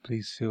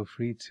please feel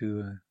free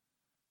to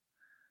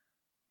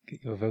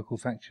get your vocal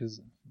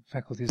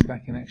faculties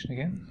back in action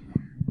again.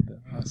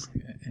 Ask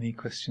any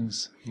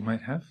questions you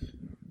might have.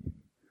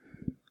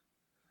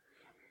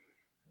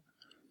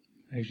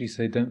 I usually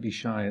say don't be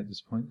shy at this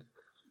point.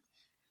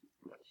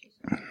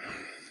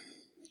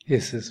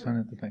 Yes, there's one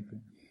at the back there.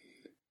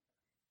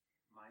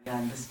 My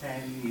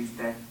understanding is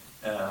that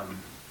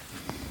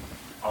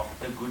of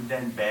the good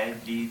and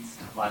bad deeds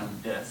one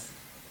does,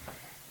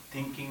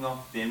 thinking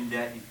of them,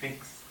 their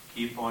effects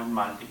keep on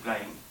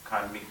multiplying,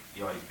 karmic,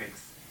 your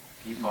effects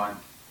keep on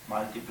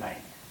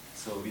multiplying.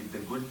 So with the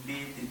good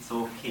deeds, it's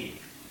okay.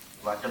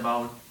 What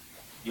about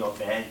your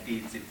bad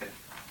deeds if the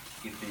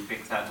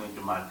effects are going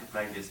to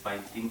multiply just by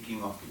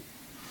thinking of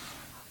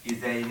it? Is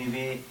there any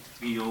way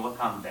we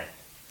overcome that?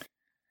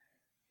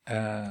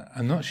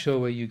 I'm not sure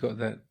where you got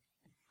that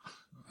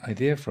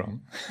idea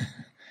from.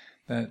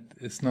 That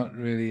it's not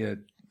really a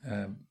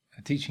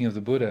teaching of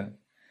the Buddha,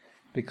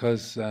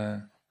 because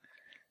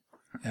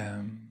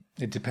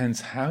it depends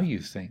how you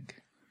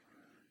think.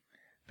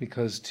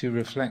 Because to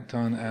reflect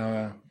on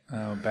our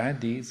bad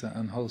deeds, our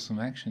unwholesome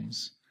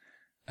actions,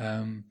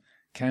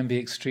 can be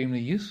extremely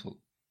useful.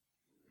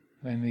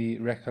 When we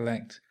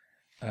recollect,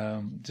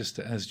 just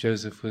as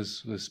Joseph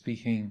was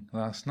speaking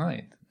last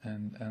night,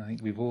 and I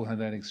think we've all had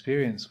that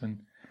experience when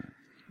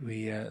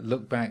we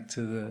look back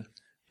to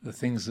the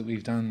things that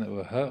we've done that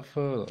were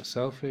hurtful or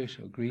selfish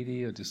or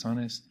greedy or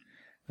dishonest,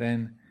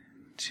 then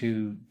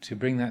to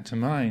bring that to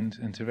mind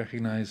and to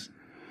recognize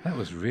that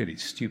was really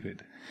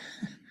stupid.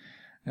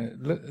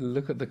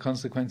 Look at the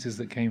consequences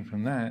that came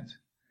from that.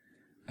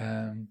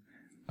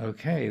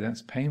 Okay,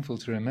 that's painful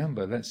to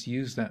remember. Let's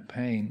use that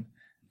pain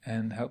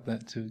and help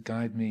that to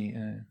guide me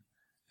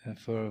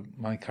for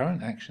my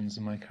current actions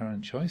and my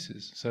current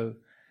choices. So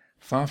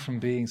far from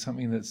being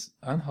something that's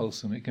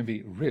unwholesome, it can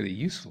be really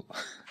useful.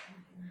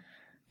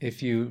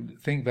 If you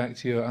think back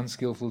to your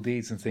unskillful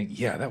deeds and think,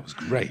 yeah, that was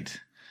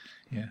great,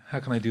 yeah, how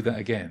can I do that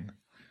again?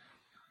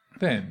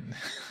 Then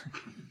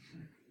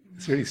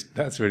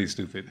that's really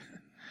stupid.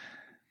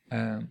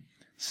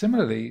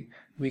 Similarly,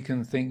 we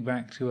can think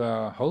back to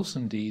our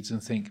wholesome deeds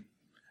and think,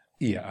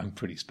 yeah, I'm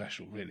pretty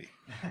special, really.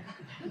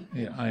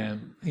 Yeah, I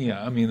am.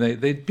 Yeah, I mean,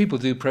 people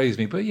do praise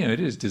me, but it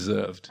is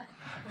deserved.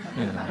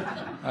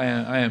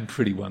 I am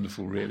pretty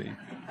wonderful, really.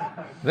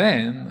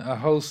 Then a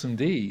wholesome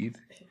deed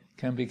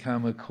can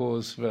become a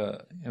cause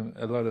for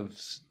a lot of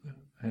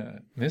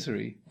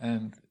misery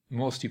and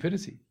more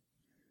stupidity.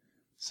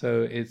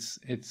 So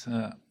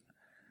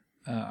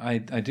I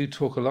do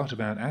talk a lot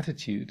about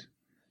attitude,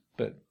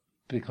 but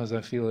because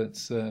I feel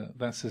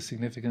that's a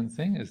significant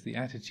thing, is the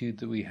attitude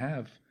that we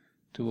have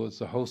towards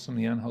the wholesome,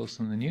 the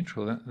unwholesome, the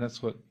neutral.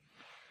 That's what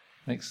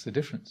makes the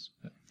difference.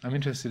 I'm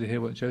interested to hear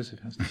what Joseph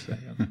has to say.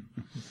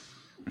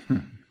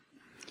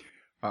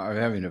 I'm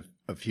having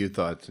a few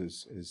thoughts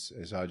as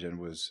Ajahn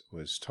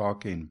was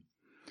talking,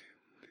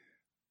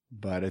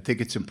 but I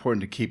think it's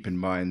important to keep in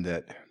mind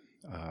that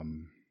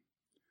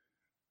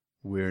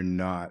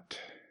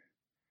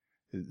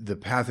the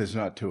path is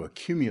not to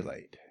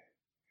accumulate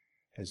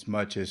as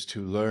much as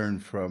to learn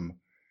from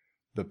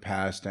the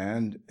past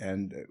and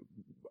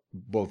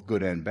both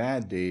good and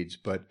bad deeds,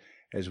 but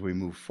as we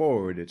move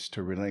forward, it's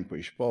to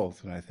relinquish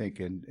both. And I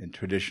think in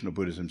traditional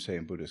Buddhism, say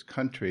in Buddhist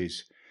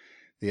countries,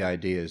 the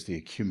idea is the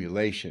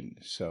accumulation.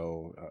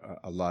 So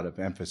a lot of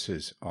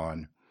emphasis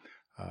on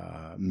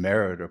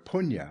merit or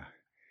punya,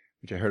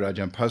 which I heard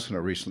Ajahn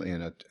Pasana recently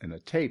in a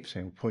tape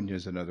saying punya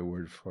is another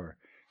word for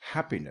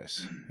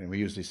happiness. And we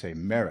usually say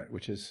merit,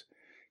 which is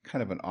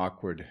kind of an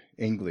awkward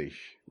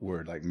English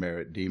word like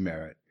merit,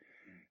 demerit.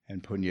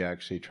 And punya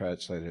actually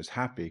translated as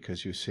happy,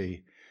 because you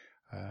see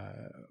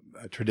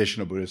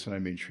traditional Buddhists, and I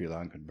mean Sri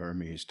Lankan,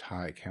 Burmese,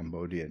 Thai,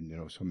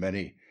 Cambodian, so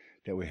many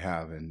that we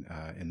have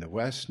in the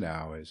West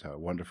now is a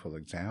wonderful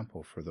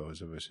example for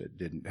those of us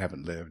that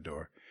haven't lived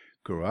or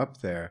grew up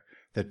there,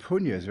 that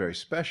punya is very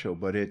special,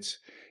 but it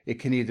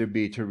can either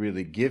be to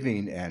really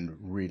giving and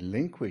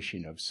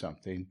relinquishing of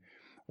something,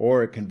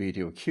 or it can be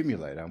to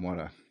accumulate. I want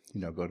to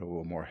go to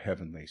a more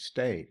heavenly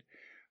state.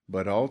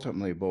 But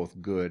ultimately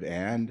both good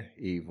and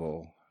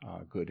evil,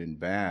 good and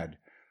bad,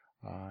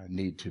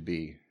 need to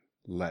be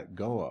let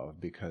go of,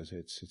 because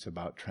it's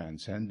about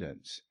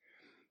transcendence.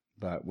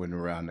 But when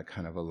we're on a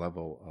kind of a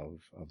level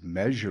of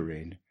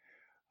measuring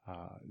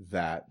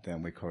that,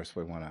 then of course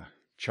we want to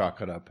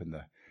chalk it up in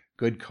the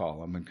good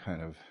column and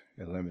kind of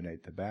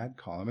eliminate the bad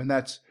column. And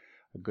that's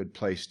a good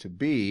place to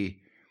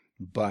be,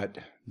 but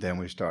then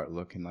we start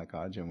looking, like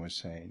Ajahn was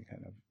saying,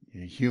 kind of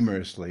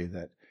humorously,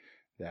 that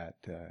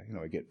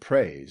we get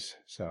praise.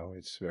 So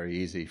it's very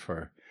easy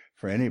for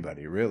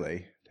anybody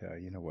really to,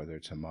 whether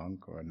it's a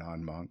monk or a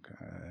non-monk,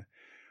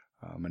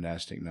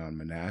 monastic,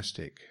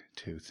 non-monastic,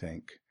 to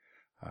think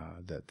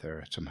that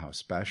they're somehow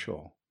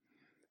special,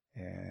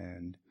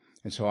 and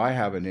so I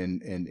have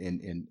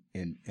in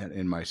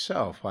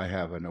myself, I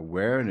have an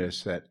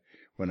awareness that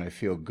when I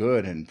feel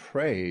good and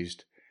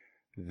praised,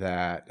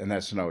 and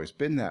that's not always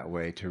been that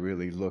way, to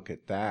really look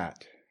at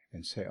that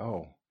and say,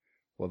 oh,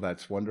 well,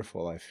 that's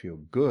wonderful, I feel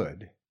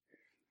good,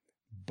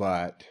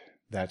 but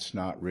that's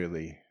not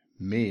really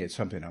me. It's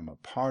something I'm a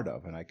part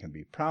of, and I can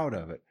be proud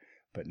of it,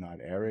 but not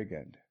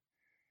arrogant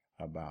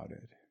about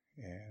it.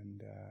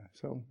 And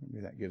so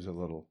maybe that gives a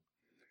little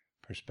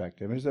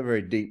perspective. It's a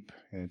very deep,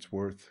 and it's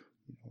worth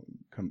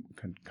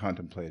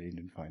contemplating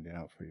and finding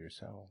out for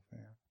yourself. Yeah.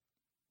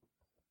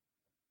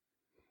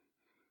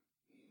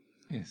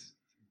 Yes.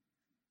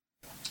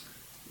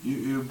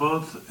 You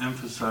both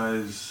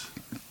emphasize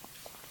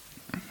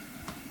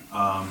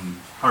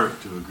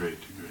heart to a great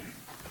degree.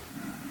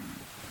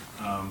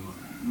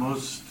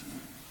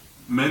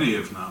 Many,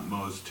 if not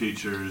most,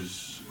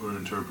 teachers or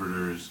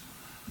interpreters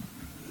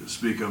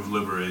speak of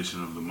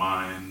liberation of the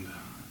mind,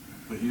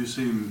 but you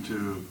seem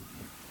to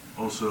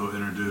also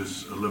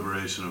introduce a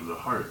liberation of the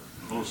heart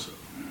also.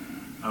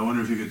 I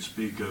wonder if you could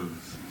speak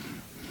of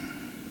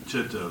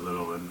Chitta a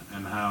little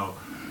and how,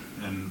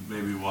 and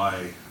maybe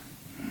why,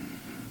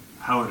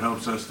 how it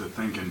helps us to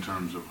think in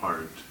terms of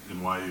heart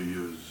and why you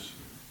use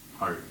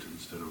heart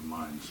instead of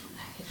mind so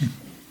much.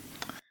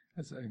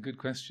 That's a good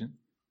question.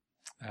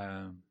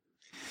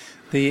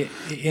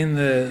 In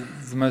the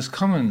most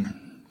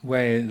common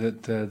way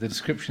that the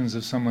descriptions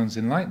of someone's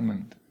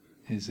enlightenment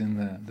is in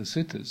the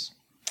suttas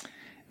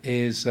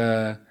is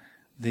the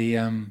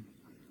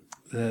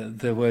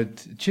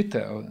word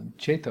chitta or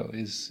cheto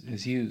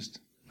is used.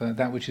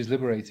 That which is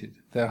liberated.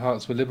 Their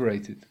hearts were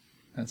liberated.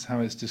 That's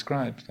how it's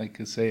described. Like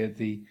say at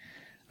the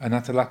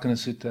Anatalakkhana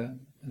Sutta,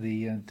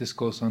 the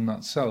discourse on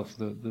not self,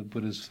 the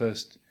Buddha's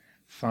first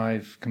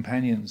 5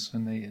 companions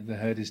when they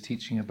heard his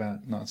teaching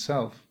about not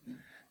self,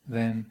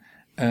 then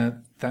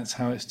that's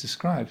how it's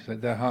described.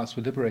 Like their hearts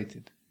were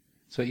liberated.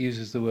 So it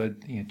uses the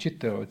word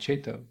chitta or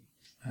cheto.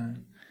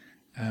 And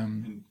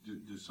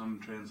do some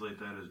translate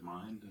that as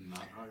mind and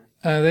not heart?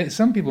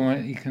 Some people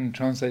you can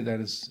translate that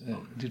as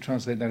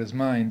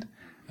mind.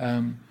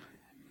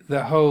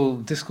 The whole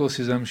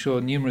discourses, I'm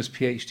sure, numerous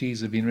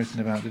PhDs have been written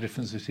about the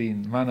difference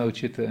between mano,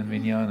 chitta, and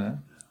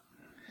vijnana.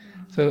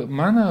 So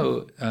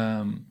mano,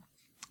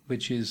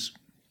 which is,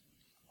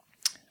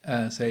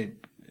 say,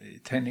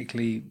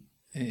 technically,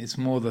 it's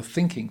more the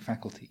thinking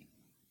faculty.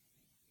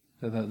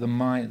 So the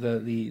mind,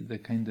 the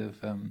kind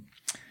of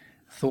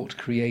thought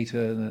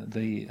creator,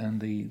 the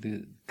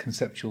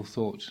conceptual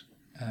thought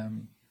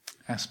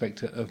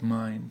aspect of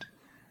mind.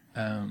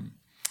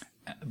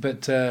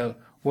 But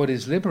what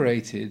is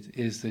liberated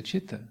is the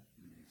chitta.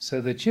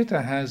 So the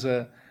chitta has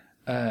an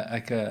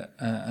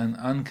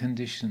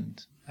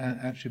unconditioned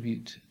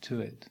attribute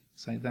to it.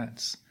 So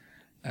that's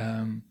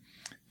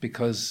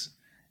because,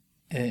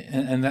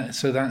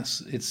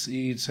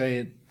 you'd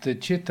say the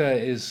chitta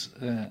is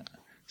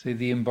say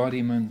the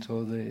embodiment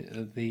or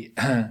the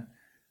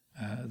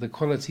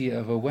quality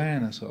of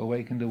awareness or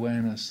awakened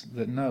awareness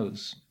that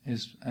knows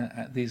is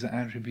these are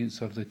attributes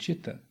of the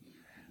chitta.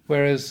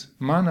 Whereas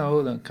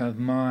mano, the kind of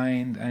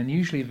mind, and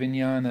usually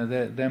vijnana,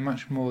 they're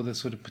much more the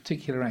sort of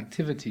particular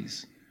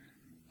activities,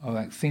 or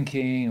like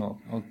thinking,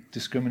 or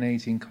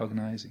discriminating,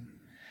 cognizing.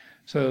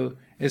 So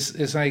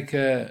it's like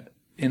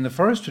in the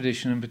forest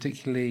tradition, and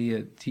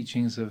particularly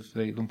teachings of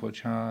the Lumpur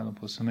Cha,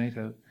 Lumpur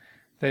Sumedho,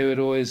 they would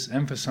always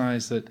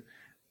emphasize that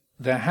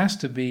there has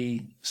to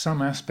be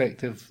some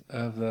aspect of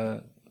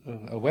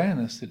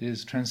awareness that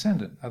is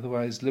transcendent,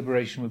 otherwise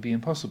liberation would be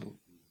impossible.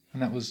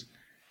 And that was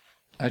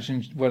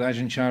what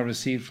Ajahn Chah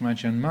received from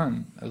Ajahn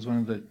Mun. That was one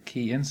of the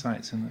key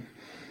insights in that.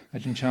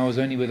 Ajahn Chah was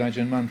only with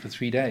Ajahn Mun for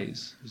 3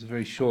 days. It was a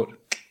very short,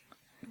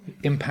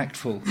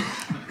 impactful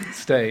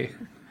stay.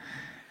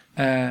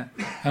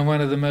 And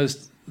one of the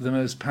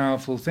most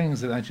powerful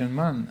things that Ajahn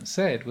Mun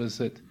said was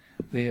that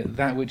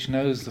that which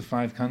knows the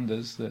 5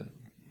 khandhas, the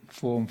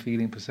form,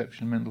 feeling,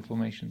 perception, mental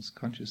formations,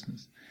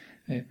 consciousness,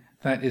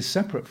 that is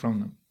separate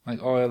from them,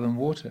 like oil and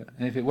water.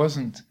 And if it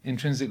wasn't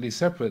intrinsically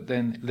separate,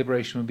 then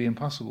liberation would be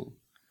impossible.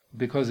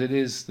 Because it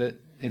is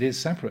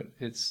separate,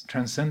 it's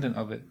transcendent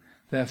of it,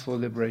 therefore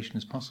liberation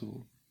is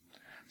possible.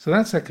 So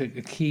that's like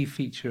a key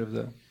feature of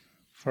the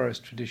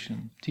forest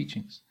tradition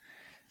teachings.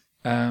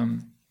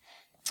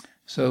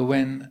 So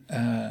when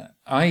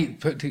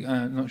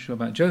I'm not sure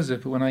about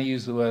Joseph, but when I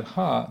use the word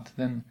heart,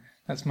 then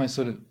that's my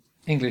sort of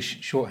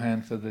English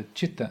shorthand for the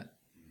chitta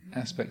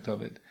aspect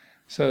of it.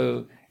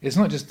 So it's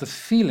not just the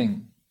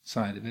feeling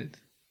side of it.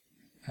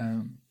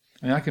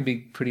 I can be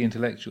pretty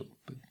intellectual,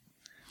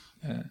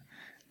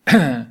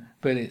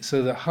 but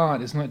so the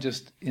heart is not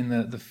just in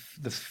the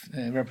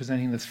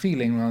representing the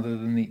feeling rather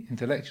than the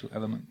intellectual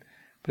element,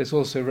 but it's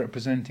also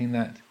representing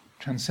that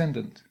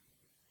transcendent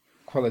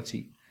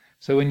quality.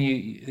 So when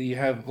you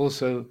have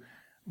also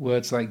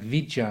words like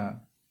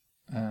vidya,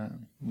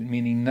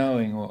 meaning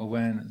knowing or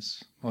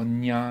awareness, or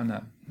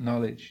jnana,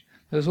 knowledge,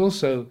 there's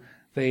also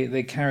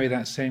they carry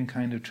that same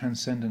kind of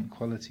transcendent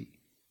quality.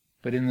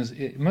 But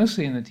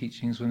mostly in the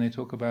teachings, when they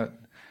talk about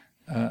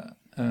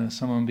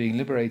someone being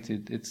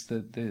liberated, it's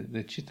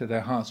the chitta,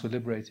 their hearts were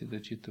liberated, the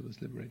chitta was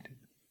liberated.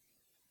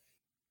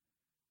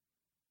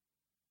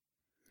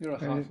 You're a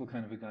heartful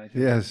kind of a guy.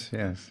 Yes.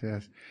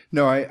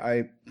 No,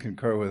 I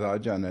concur with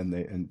Ajahn,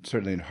 and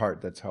certainly in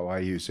heart, that's how I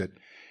use it.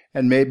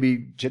 And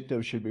maybe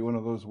citta should be one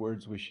of those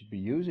words we should be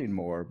using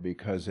more,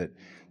 because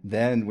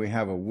then we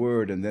have a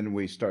word and then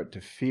we start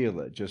to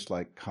feel it, just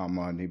like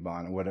kama,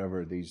 nibbana,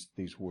 whatever these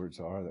words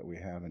are that we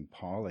have in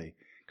Pali,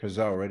 because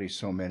there are already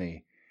so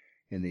many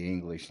in the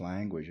English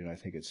language, and I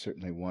think it's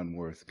certainly one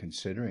worth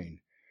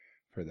considering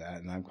for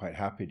that. And I'm quite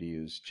happy to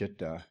use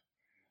citta.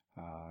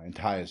 In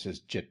Thai it says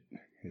jit,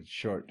 it's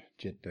short,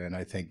 citta, and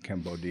I think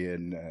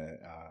Cambodian,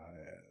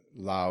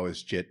 Lao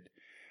is jit.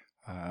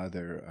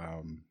 Other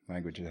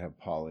languages have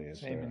Pali as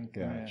Same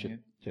their, in chit,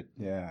 Khmer, chit,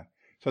 yeah.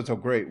 So it's a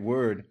great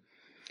word,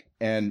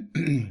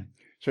 and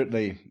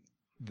certainly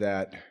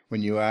that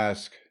when you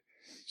ask,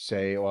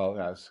 say, well,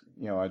 ask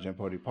Ajahn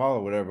Bodhipala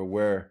or whatever,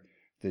 where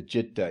the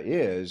citta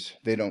is,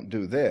 they don't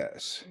do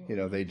this.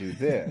 They do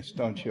this,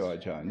 don't you,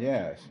 Ajahn?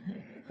 Yes,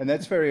 and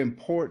that's very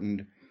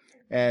important,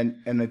 and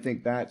I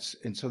think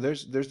so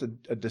there's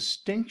a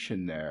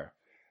distinction there.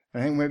 I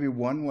think maybe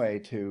one way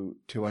to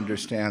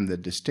understand the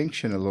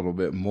distinction a little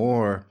bit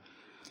more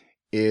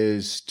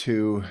is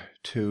to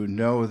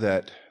know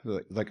that,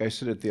 like I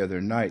said it the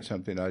other night,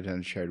 something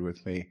Ajahn shared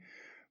with me,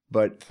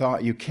 but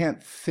you can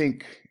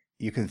think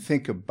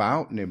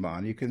about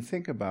Nibbana, you can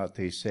think about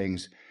these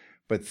things,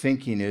 but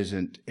thinking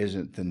isn't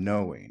the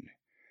knowing.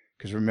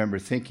 Because remember,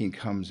 thinking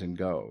comes and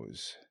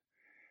goes.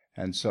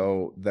 And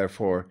so,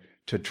 therefore,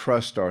 to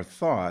trust our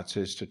thoughts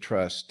is to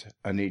trust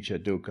anicca,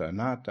 dukkha,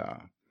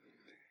 anatta.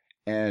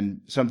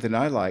 And something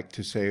I like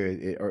to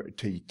say, or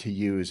to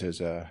use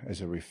as a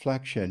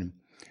reflection,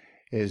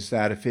 is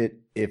that if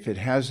it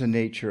has the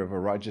nature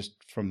of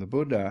just from the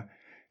Buddha,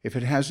 if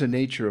it has the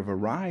nature of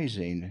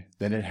arising,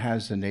 then it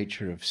has the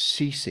nature of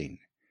ceasing.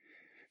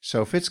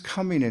 So if it's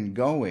coming and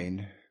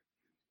going,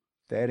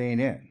 that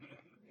ain't it.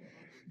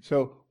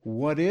 So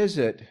what is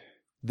it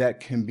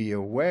that can be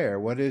aware?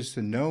 What is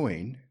the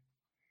knowing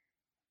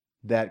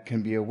that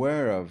can be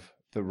aware of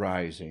the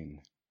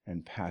rising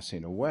and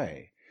passing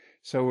away?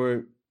 So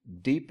we're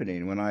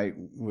deepening. When I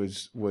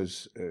was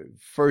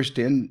first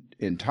in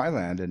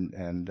Thailand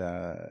and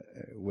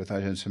with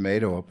Ajahn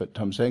Sumedho up at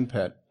Tum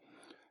Sengpet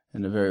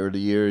in the very early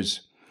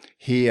years,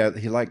 he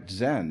liked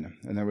Zen,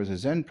 and there was a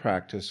Zen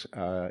practice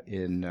called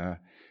the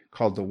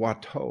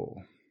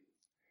Huatou.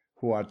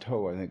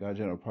 Huatou, I think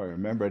Ajahn will probably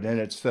remember it,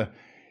 and it's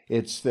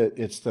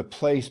the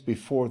place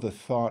before the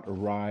thought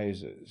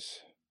arises.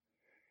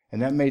 And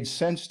that made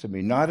sense to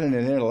me, not in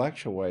an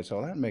intellectual way,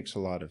 so that makes a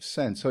lot of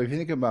sense. So if you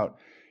think about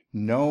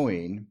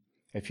knowing,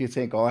 if you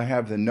think, I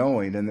have the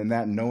knowing, and then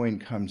that knowing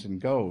comes and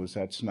goes,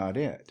 that's not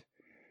it.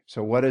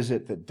 So what is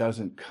it that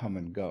doesn't come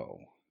and go?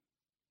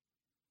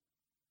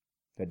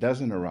 That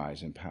doesn't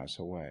arise and pass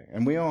away?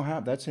 And we all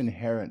have, that's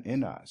inherent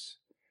in us.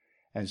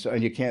 And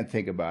you can't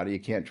think about it, you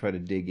can't try to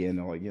dig in,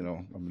 I'm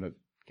going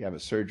to have a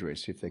surgery,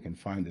 see if they can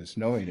find this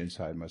knowing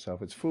inside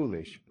myself. It's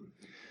foolish.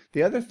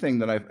 The other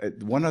thing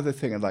one other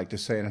thing I'd like to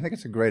say, and I think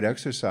it's a great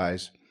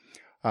exercise,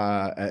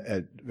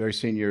 a very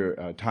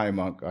senior Thai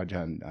monk,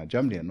 Ajahn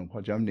Jamdian,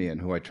 Lumpur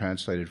Jamdian, who I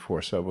translated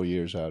for several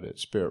years out at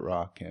Spirit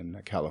Rock in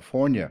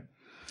California.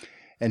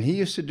 And he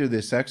used to do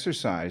this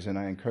exercise, and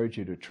I encourage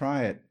you to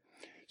try it.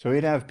 So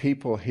he'd have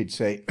people, he'd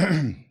say,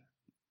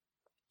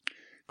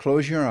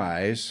 close your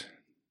eyes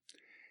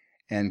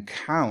and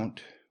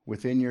count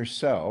within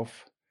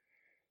yourself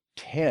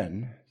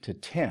 10 to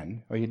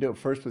 10, or you do it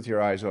first with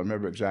your eyes, I don't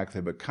remember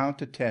exactly, but count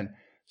to 10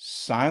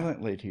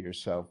 silently to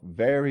yourself,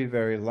 very,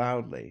 very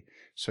loudly.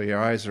 So your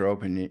eyes are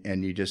open,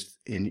 and you just,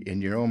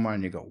 in your own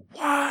mind, you go,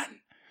 1,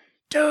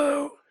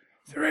 2,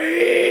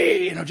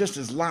 3, just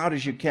as loud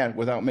as you can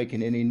without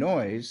making any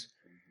noise.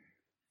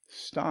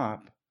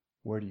 Stop.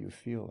 Where do you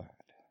feel that?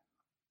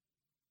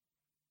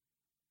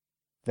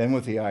 Then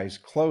with the eyes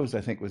closed,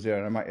 I think was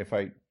there, and if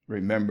I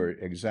remember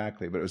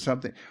exactly, but it was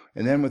something,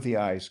 and then with the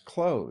eyes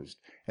closed,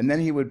 and then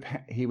he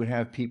would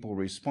have people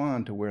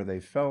respond to where they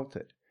felt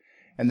it.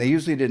 And they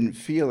usually didn't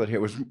feel it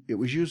here. It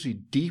was usually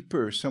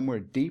deeper, somewhere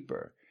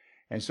deeper.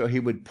 And so he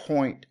would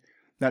point,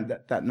 not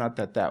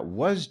that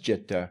was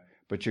citta,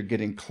 but you're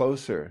getting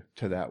closer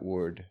to that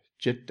word,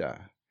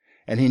 citta.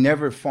 And he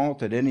never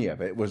faulted any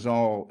of it. It was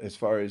all, as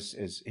far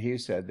as he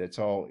said, it's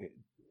all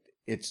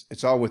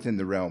within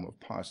the realm of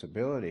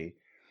possibility.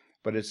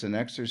 But it's an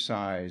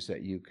exercise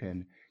that you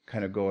can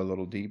kind of go a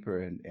little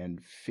deeper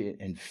and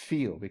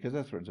feel, because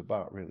that's what it's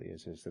about, really,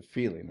 is the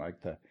feeling,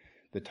 like the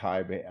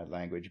Thai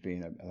language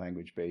being a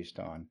language based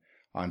on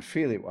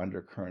feeling,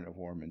 undercurrent of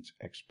Warman's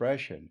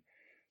expression.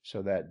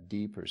 So that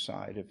deeper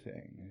side of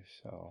things.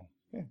 So,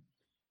 yeah.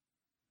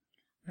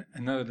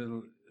 Another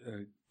little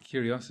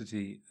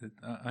curiosity.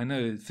 I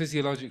know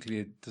physiologically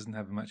it doesn't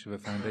have much of a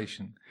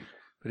foundation,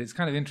 but it's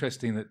kind of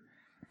interesting that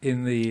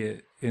in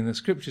the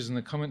scriptures and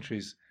the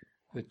commentaries,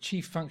 the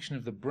chief function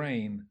of the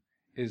brain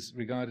is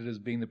regarded as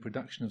being the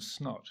production of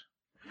snot.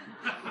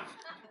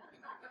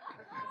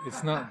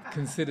 It's not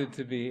considered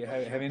to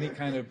have any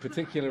kind of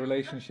particular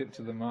relationship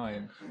to the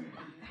mind.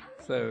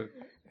 So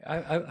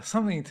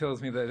something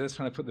tells me that they're just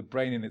trying to put the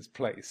brain in its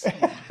place.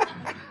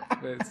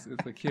 It's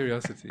a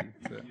curiosity.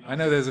 So I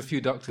know there's a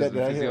few doctors and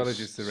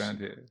physiologists around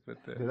here.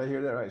 But did I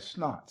hear that right?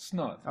 Snot.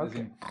 Snot.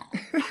 Okay.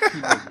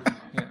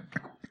 Yeah.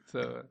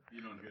 So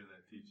You don't hear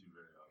that teaching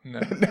very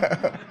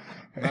often.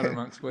 no, not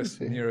amongst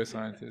Western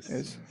neuroscientists.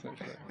 Yes. And such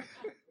like.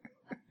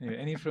 Anyway,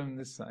 any from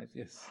this side?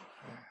 Yes.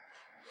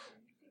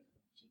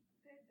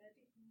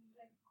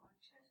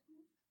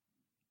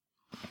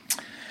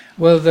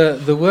 Well,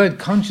 the word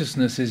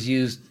consciousness is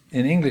used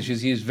in English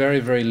is used very,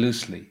 very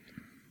loosely.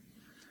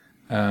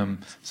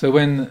 So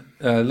when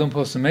Luang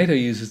Por Sumedho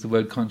uses the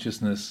word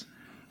consciousness,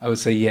 I would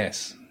say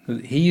yes.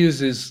 He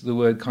uses the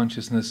word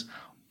consciousness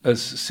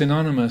as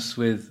synonymous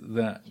with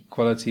the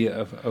quality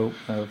of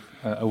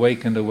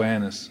awakened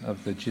awareness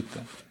of the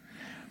citta.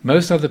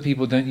 Most other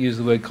people don't use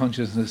the word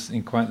consciousness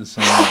in quite the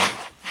same way.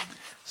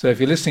 So if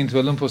you're listening to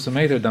a Luang Por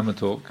Sumedho Dhamma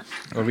talk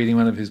or reading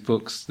one of his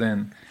books,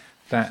 then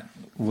that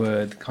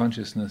word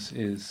consciousness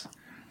is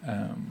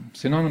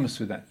synonymous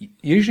with that.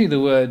 Usually the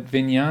word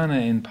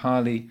vijnana in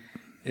Pali,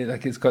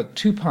 it's got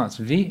two parts,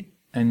 vi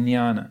and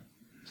jnana.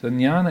 So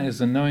jnana is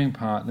the knowing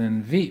part,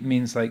 and vi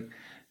means like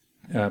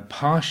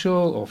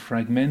partial or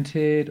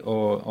fragmented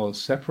or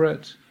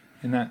separate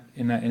in that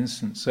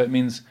instance. So it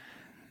means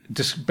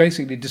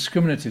basically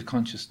discriminative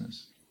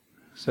consciousness.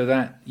 So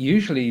that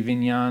usually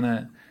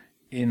vijnana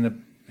in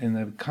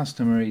the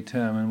customary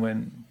term, and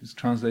when it's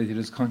translated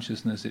as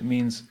consciousness, it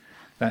means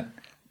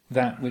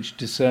that which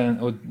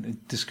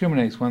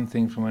discriminates one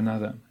thing from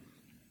another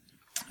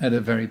at a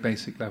very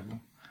basic level.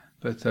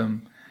 But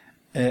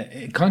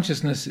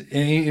consciousness,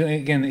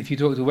 again, if you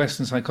talk to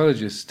Western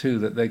psychologists too,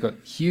 that they got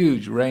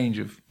huge range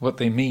of what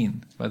they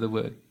mean by the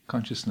word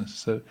consciousness.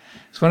 So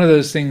it's one of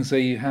those things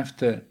that you have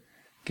to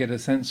get a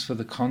sense for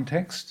the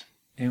context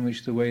in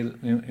which the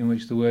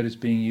word is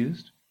being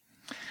used.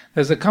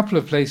 There's a couple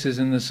of places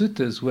in the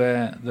suttas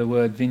where the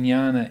word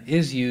vijnana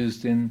is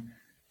used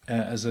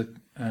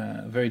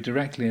very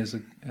directly as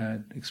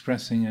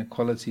expressing a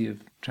quality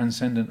of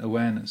transcendent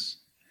awareness.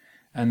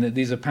 And that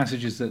these are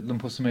passages that Luang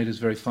Por Sumedho is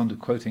very fond of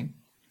quoting.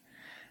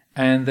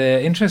 And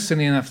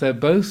interestingly enough, they're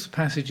both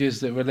passages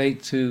that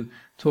relate to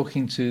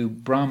talking to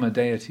Brahma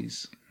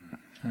deities.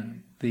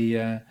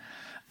 The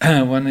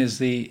one is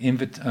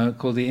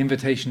called the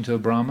Invitation to a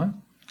Brahma,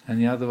 and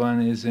the other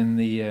one is in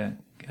the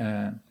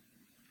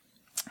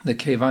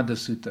Kevada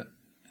Sutta,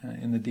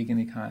 in the Digha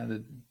Nikaya,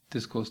 the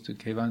discourse to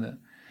Kevada.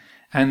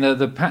 And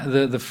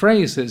the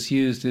phrase that's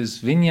used is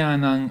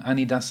Vijnanang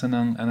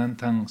Anidasanang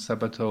Anantang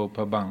Sabato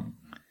Pabang,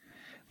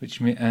 which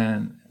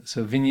and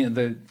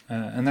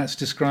that's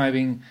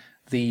describing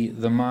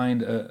the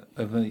mind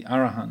of the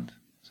Arahant.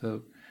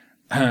 So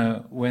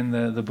when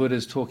the Buddha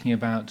is talking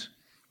about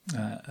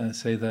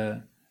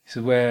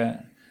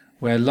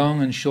where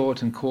long and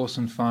short and coarse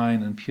and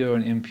fine and pure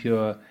and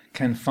impure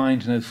can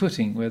find no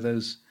footing, where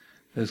the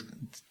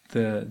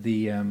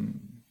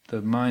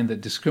mind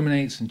that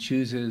discriminates and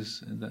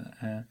chooses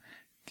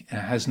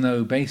has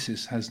no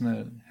basis, has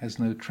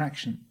no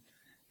traction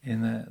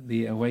in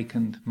the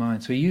awakened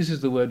mind. So he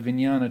uses the word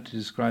vijnana to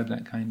describe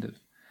that kind of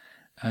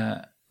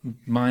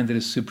mind that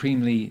is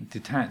supremely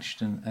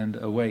detached and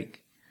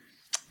awake.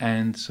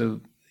 And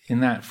so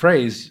in that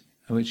phrase,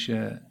 which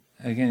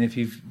again, if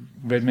you've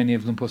read many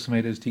of Luang Por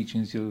Sumedho's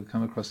teachings, you'll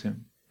come across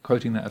him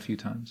quoting that a few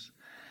times.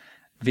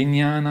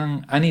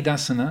 Vijnanang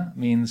anidasana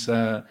means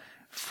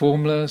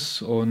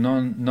formless or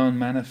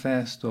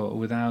non-manifest or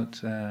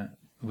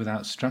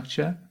without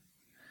structure.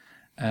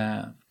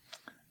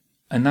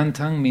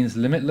 Anantang means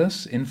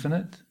limitless,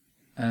 infinite,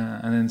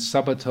 and then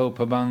sabato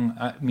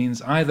pabang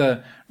means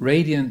either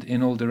radiant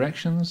in all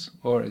directions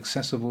or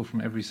accessible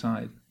from every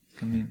side. It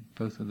can mean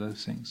both of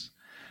those things.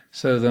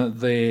 So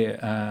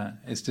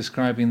it's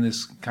describing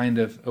this kind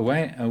of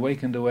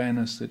awakened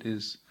awareness that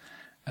is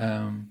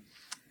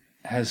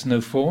has no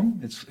form.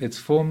 It's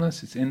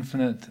formless, it's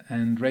infinite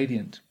and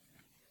radiant.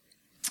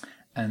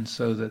 And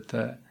so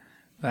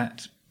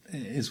that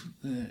is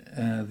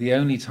the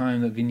only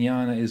time that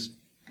vijnana is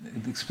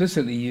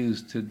explicitly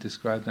used to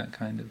describe that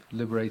kind of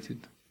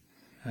liberated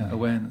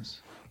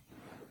awareness.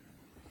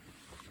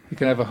 We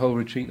could have a whole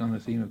retreat on the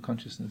theme of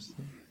consciousness.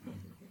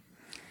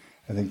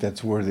 I think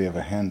that's worthy of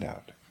a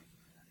handout.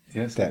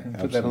 Yes, I can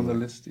put that on the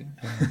list. Yeah.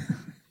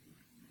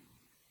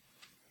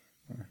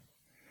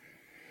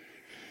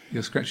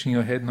 You're scratching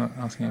your head, not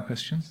asking a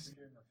question?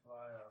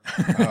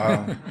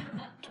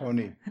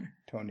 Tony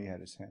had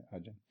his hand.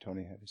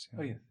 Tony had his hand.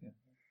 Oh, yeah.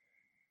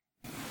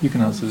 You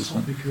can answer this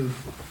one. Topic of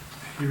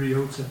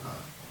Hiriyottappa.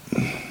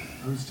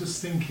 I was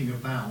just thinking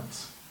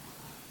about,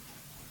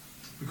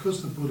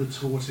 because the Buddha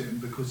taught it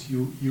and because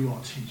you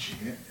are teaching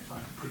it, if I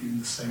could put you in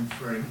the same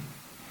frame,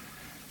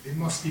 it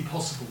must be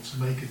possible to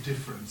make a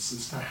difference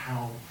as to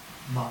how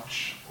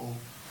much of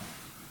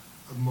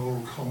a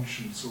moral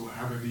conscience, or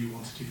however you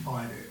want to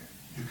define it,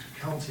 you could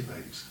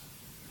cultivate.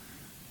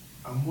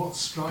 And what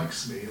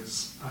strikes me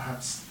as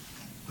perhaps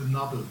the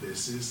nub of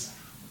this is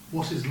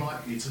what is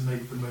likely to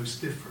make the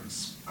most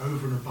difference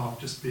over and above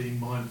just being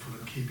mindful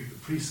and keeping the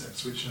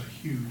precepts, which are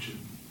huge and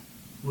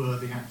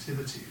worthy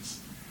activities.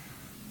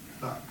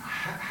 But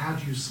how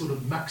do you sort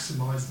of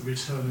maximize the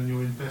return on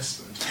your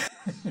investment?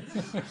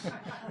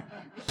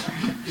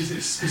 Is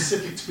it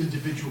specific to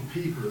individual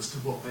people as to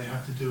what they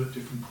have to do at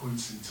different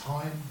points in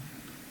time?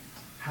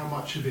 how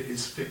much of it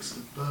is fixed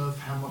at birth,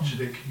 how much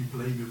of it can you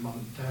blame your mum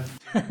and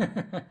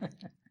dad?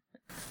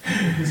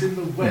 Because in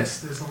the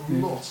West, there's a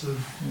lot of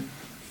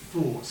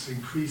thoughts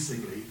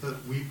increasingly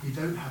that we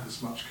don't have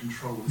as much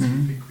control as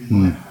we think we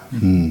might have,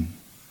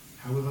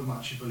 however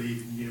much you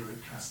believe in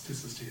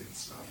neuroplasticity and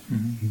stuff.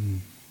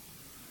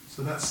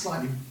 So that's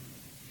slightly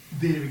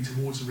veering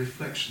towards a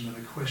reflection and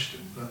a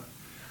question, but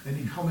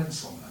any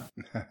comments on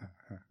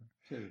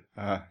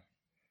that?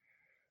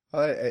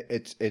 Well, I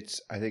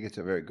think it's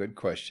a very good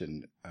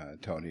question,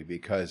 Tony,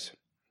 because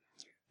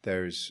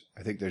I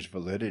think there's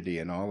validity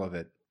in all of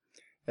it,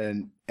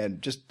 and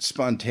just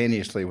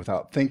spontaneously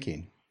without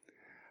thinking,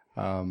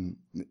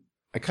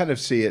 I kind of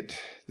see it.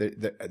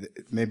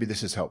 Maybe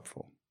this is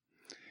helpful.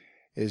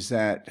 Is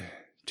that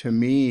to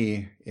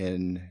me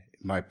in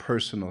my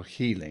personal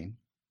healing,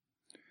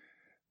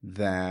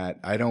 that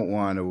I don't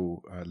want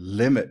to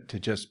limit to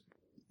just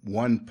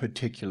one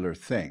particular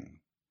thing.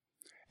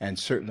 And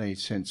certainly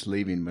since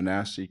leaving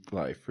monastic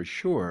life, for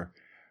sure,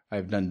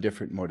 I've done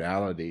different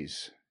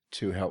modalities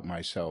to help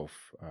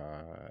myself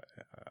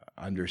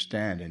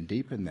understand and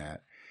deepen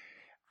that,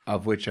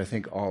 of which I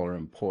think all are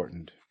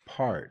important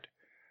part.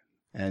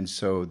 And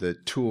so the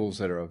tools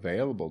that are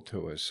available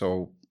to us.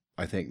 So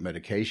I think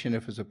medication,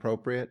 if it's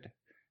appropriate,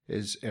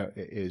 is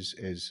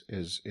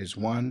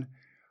one.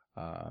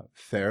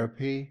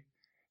 Therapy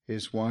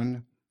is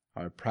one.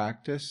 Our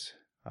practice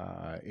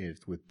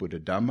with Buddha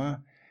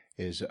Dhamma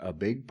is a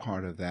big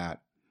part of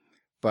that.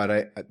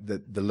 But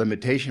the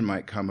limitation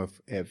might come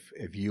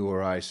if you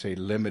or I say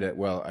limit it,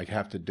 well, I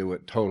have to do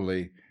it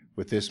totally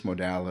with this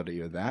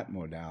modality or that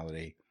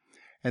modality.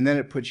 And then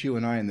it puts you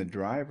and I in the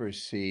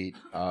driver's seat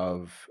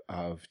of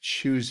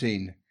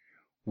choosing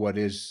what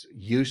is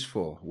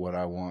useful, what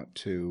I want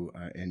to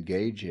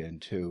engage in,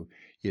 to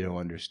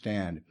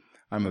understand.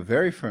 I'm a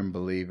very firm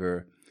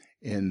believer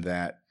in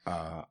that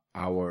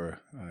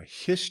our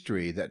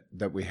history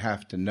that we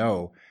have to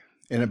know,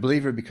 and a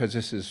believer because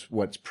this is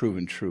what's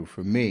proven true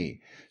for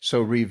me.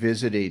 So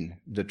revisiting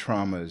the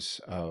traumas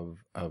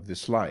of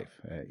this life,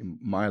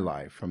 my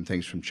life, from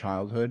things from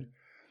childhood,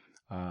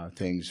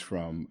 things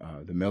from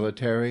the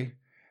military,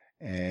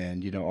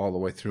 and all the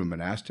way through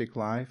monastic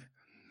life.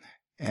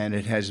 And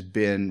it has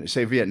been,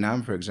 say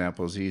Vietnam, for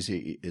example, is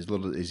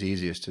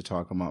easiest to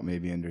talk about,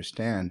 maybe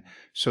understand.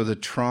 So the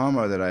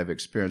trauma that I've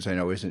experienced, I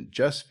know isn't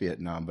just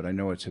Vietnam, but I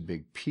know it's a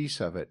big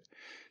piece of it.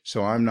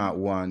 So I'm not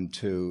one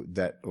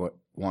that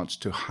wants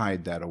to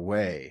hide that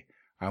away.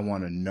 I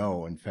want to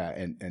know, in fact,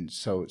 and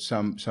so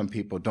some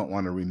people don't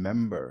want to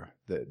remember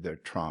their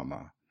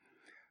trauma.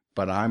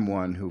 But I'm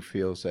one who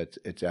feels that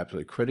it's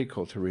absolutely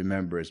critical to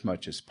remember as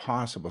much as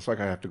possible. It's like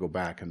I have to go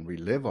back and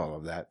relive all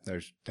of that.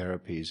 There's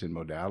therapies and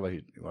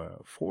modality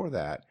for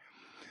that.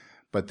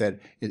 But that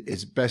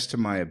it's best to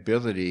my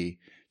ability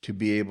to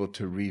be able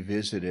to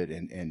revisit it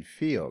and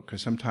feel.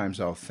 Because sometimes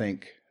I'll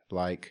think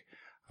like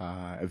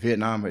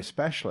Vietnam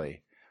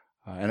especially.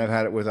 And I've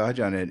had it with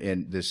Ajahn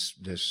in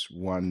this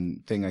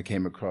one thing I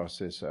came across,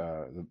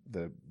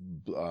 the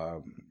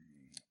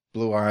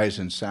blue eyes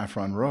and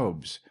saffron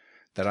robes,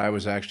 that I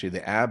was actually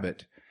the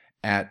abbot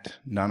at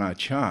Nana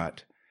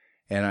Chat,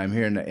 and I'm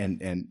here,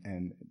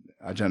 and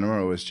Ajahn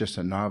Ora was just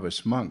a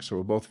novice monk, so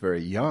we're both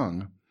very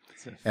young.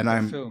 It's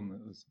a film.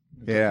 It was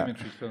a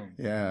documentary film.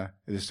 Yeah,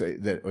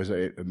 that was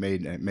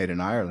made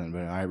in Ireland,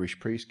 but an Irish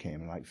priest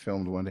came and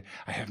filmed one day.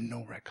 I have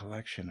no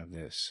recollection of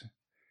this,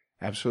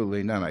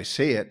 absolutely none. I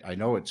see it, I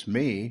know it's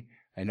me,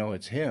 I know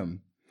it's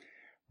him,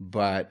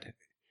 but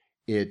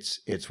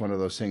it's one of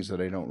those things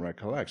that I don't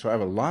recollect. So I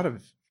have a lot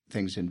of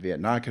things in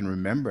Vietnam. I can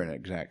remember an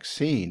exact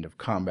scene of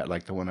combat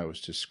like the one I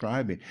was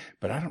describing,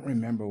 but I don't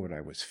remember what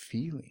I was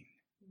feeling.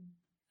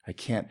 I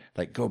can't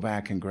go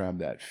back and grab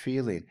that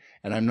feeling.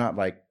 And I'm not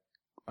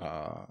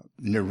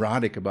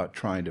neurotic about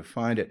trying to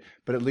find it,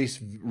 but at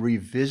least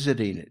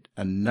revisiting it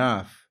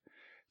enough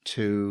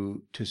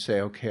to say,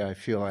 okay, I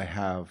feel I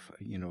have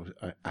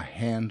a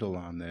handle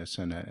on this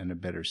and a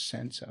better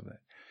sense of it.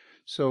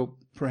 So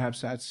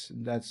perhaps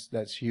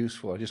that's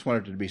useful. I just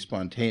wanted it to be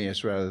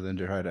spontaneous rather than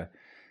to try to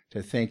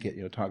think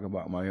it, talk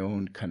about my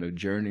own kind of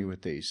journey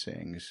with these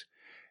things.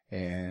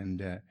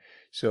 And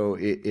so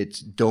it's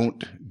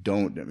don't,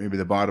 maybe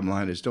the bottom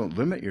line is don't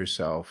limit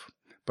yourself,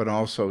 but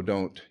also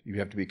you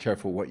have to be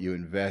careful what you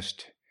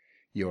invest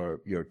your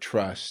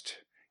trust,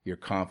 your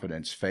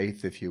confidence,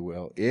 faith, if you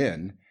will,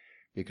 in,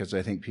 because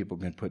I think people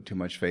can put too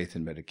much faith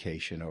in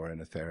medication or in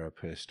a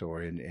therapist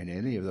or in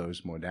any of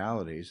those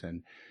modalities.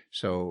 And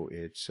so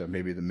it's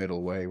maybe the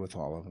middle way with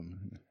all of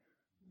them.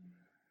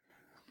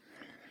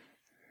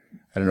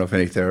 I don't know if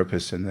any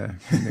therapists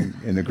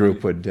in the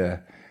group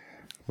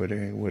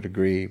would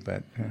agree,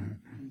 but I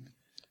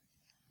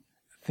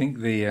think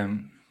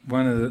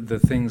one of the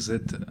things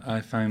that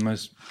I find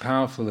most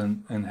powerful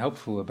and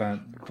helpful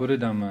about Buddha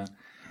Dhamma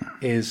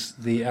is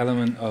the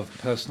element of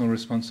personal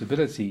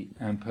responsibility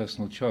and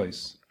personal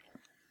choice.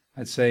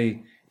 I'd say,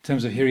 in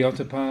terms of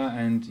Hiriyottapa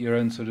and your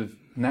own sort of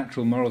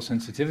natural moral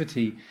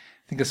sensitivity,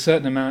 I think a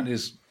certain amount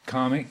is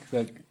karmic.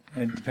 That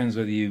it depends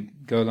whether you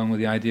go along with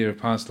the idea of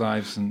past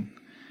lives and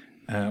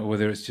or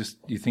whether it's just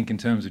you think in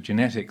terms of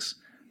genetics.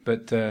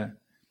 But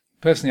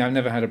personally, I've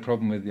never had a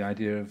problem with the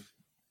idea of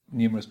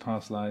numerous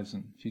past lives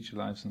and future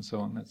lives and so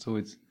on. That's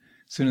always,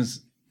 as soon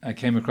as I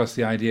came across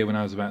the idea when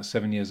I was about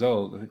 7 years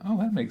old, I thought, oh,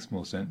 that makes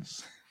more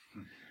sense.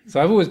 So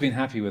I've always been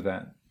happy with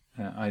that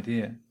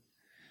idea.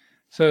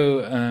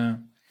 So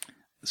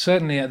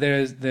certainly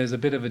there's a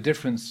bit of a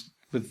difference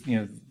with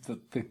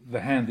the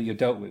hand that you're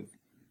dealt with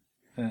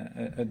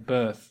at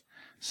birth.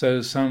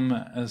 So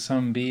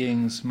some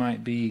beings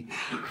might be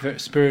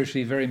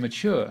spiritually very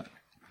mature,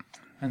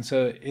 and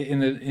so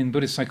in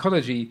Buddhist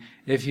psychology,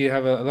 if you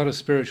have a lot of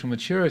spiritual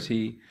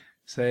maturity,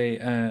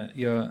 say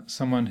you're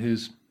someone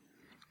who's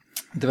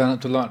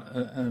developed a lot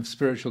of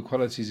spiritual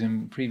qualities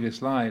in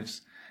previous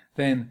lives,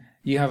 then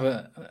you have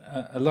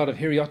a lot of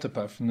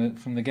hiriyottapa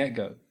from the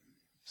get-go.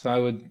 So I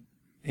would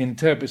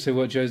interpret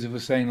what Joseph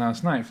was saying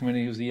last night, from when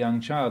he was a young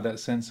child, that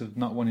sense of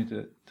not wanting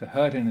to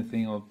hurt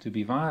anything or to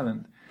be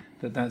violent,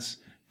 that's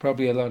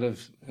probably a lot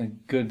of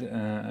good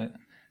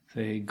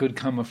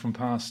karma from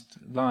past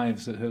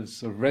lives that are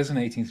sort of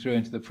resonating through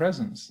into the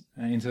present,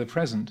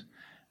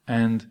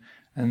 and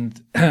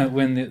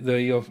when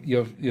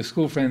your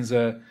school friends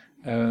are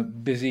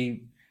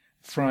busy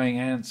frying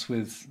ants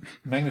with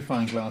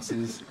magnifying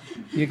glasses,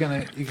 you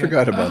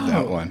forgot about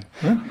that one.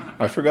 Huh?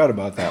 I forgot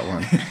about that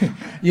one.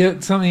 Yeah,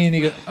 something, and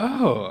you go,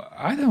 oh,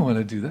 I don't want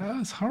to do that.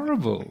 That's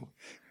horrible.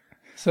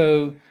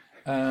 So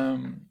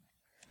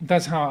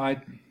that's how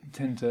I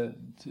tend to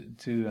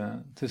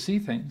see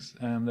things.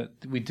 That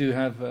we do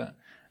have a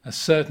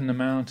certain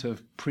amount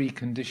of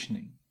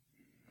preconditioning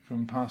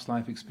from past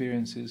life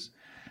experiences.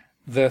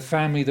 The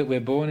family that we're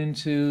born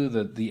into,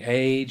 the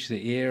age,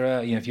 the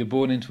era. If you're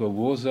born into a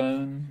war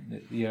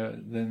zone,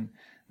 then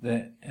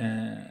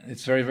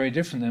it's very, very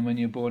different than when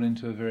you're born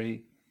into a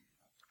very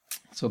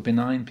sort of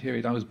benign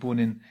period. I was born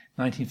in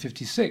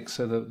 1956,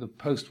 so the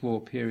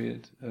post-war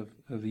period of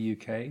the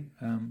UK,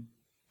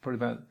 probably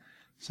about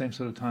the same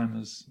sort of time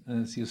as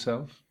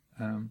yourself.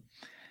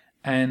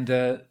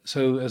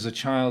 So as a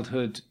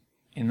childhood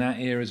in that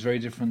era is very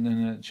different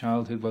than a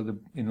childhood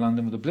in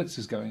London where the Blitz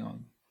is going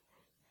on.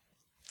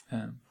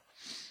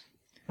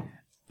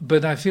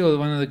 But I feel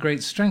one of the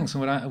great strengths,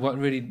 and what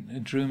really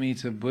drew me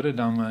to Buddha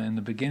Dhamma in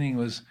the beginning,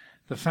 was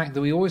the fact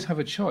that we always have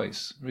a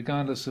choice,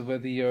 regardless of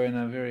whether you're in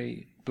a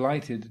very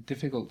blighted,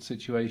 difficult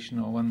situation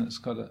or one that's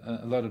got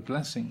a lot of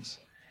blessings.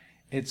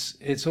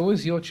 It's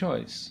always your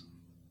choice,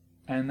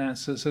 and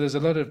so there's a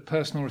lot of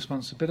personal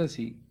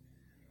responsibility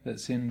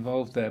that's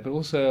involved there, but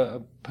also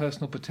a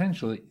personal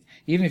potential.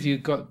 Even if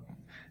you've got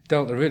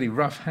dealt a really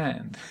rough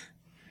hand,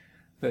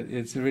 that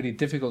it's really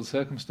difficult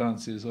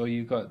circumstances, or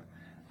you've got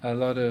a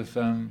lot of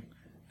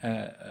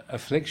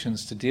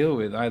afflictions to deal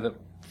with, either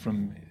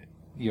from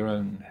your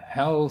own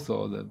health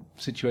or the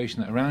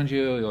situation around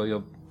you, or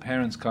your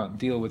parents can't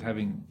deal with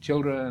having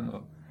children,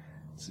 or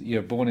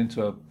you're born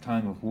into a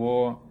time of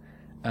war.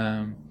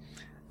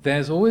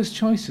 There's always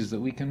choices that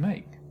we can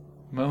make,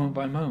 moment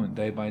by moment,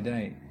 day by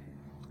day,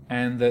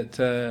 and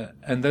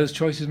those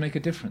choices make a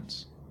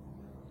difference.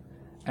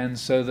 And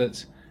so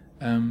that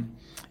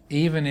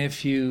even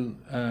if you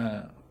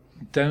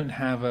don't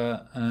have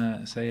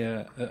a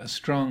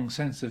strong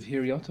sense of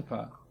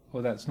hiriyottapa,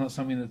 or that's not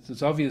something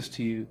that's obvious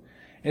to you,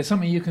 it's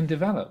something you can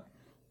develop.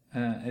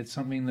 It's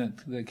something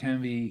that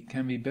can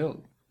be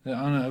built.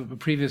 On a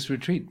previous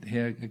retreat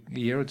here a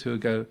year or two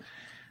ago,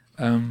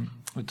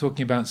 we're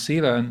talking about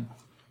sila, and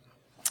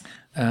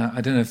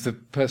I don't know if the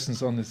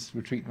person's on this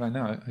retreat right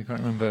now. I can't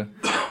remember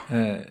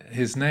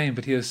his name,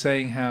 but he was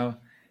saying how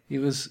he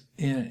was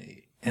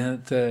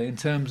in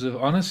terms of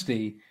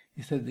honesty.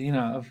 He said,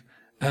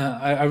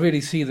 I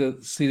really see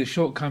the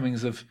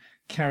shortcomings of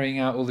carrying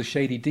out all the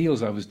shady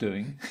deals I was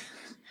doing,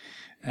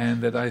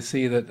 and that I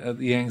see that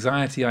the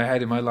anxiety I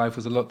had in my life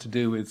was a lot to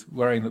do with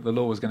worrying that the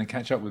law was going to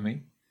catch up with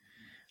me.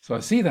 So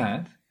I see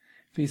that.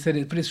 But he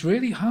said, but it's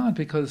really hard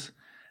because,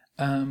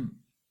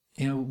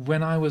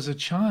 when I was a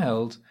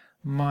child,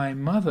 my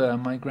mother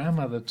and my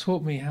grandmother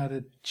taught me how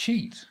to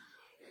cheat.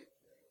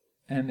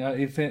 And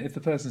if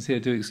the person's here,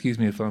 do excuse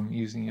me if I'm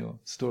using your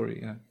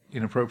story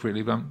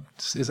inappropriately, but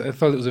I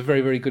felt it was a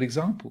very, very good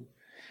example.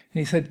 And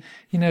he said,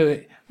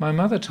 my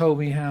mother told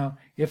me how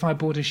if I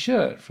bought a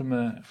shirt from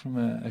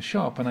a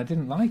shop and I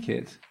didn't like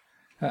it,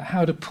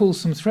 how to pull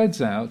some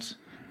threads out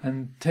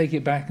and take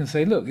it back and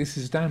say, look, this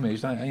is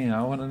damaged.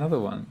 I want another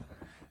one.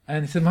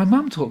 And he said, my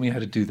mum taught me how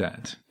to do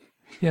that.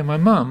 Yeah, my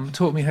mum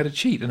taught me how to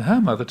cheat, and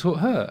her mother taught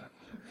her.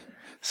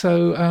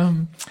 So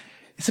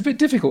it's a bit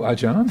difficult,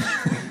 Ajahn.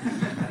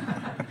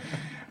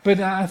 But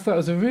I thought it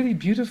was a really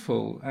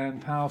beautiful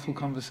and powerful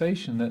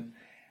conversation that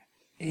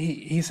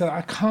he said,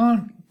 I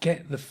can't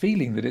get the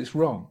feeling that it's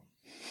wrong.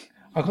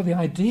 I got the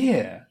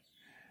idea,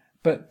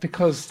 but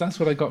because that's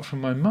what I got from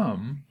my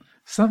mum,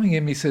 something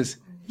in me says,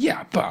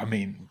 yeah, but I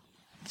mean,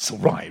 it's all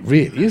right,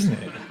 really, isn't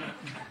it?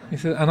 He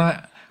said,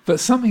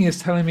 but something is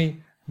telling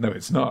me, no,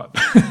 it's not.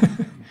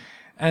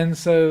 And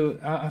so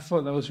I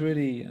thought that was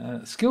really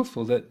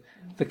skillful, that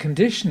the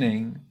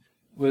conditioning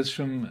was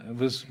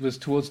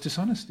towards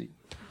dishonesty,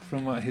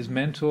 from his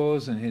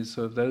mentors and his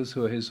sort of those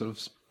who are his sort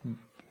of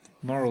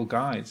moral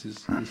guides, his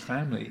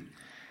family.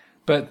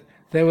 But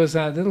there was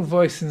that little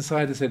voice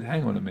inside that said,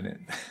 hang on a minute,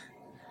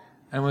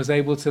 and was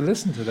able to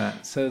listen to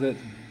that, so that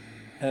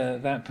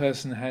that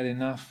person had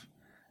enough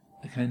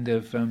kind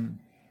of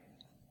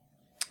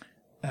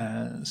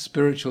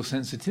spiritual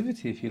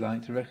sensitivity, if you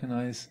like, to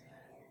recognize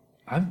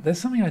there's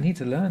something I need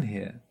to learn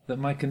here, that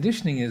my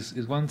conditioning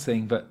is one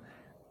thing, but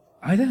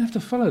I don't have to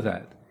follow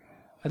that.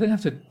 I don't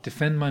have to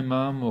defend my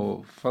mum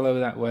or follow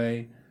that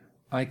way.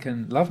 I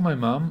can love my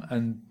mum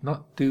and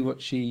not do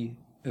what she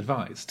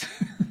advised.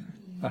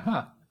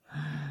 Aha.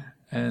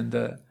 And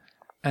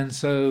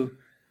so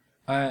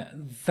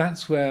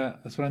that's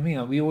what I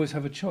mean. We always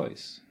have a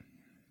choice.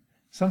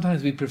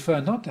 Sometimes we prefer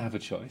not to have a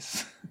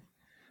choice.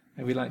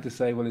 And we like to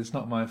say, well, it's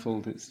not my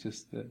fault, it's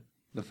just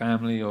the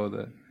family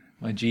or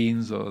my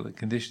genes or the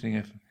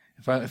conditioning.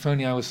 If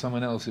only I was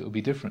someone else, it would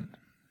be different.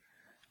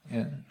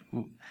 Yeah.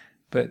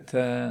 But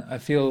I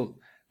feel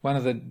one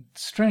of the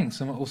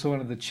strengths and also one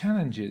of the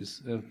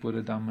challenges of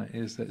Buddha Dhamma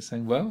is that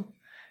saying, well,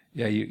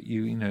 yeah,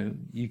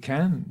 you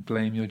can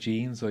blame your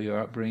genes or your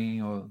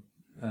upbringing or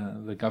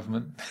the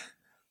government,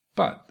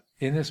 but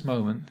in this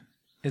moment,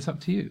 it's up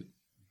to you.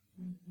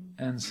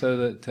 And so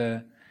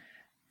that,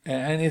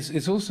 and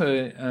it's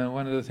also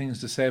one of the things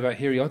to say about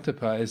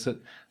Hiriyottapa is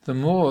that the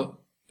more,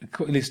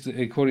 at least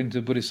according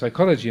to Buddhist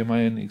psychology and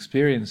my own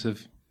experience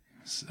of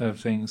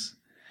things,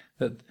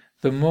 that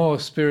the more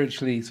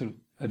spiritually sort of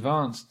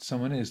advanced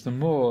someone is,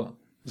 the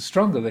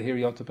stronger the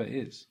Hiriyottapa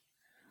is.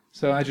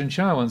 So Ajahn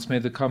Chah once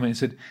made the comment, he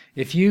said,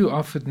 if you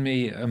offered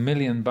me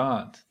 1,000,000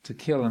 baht to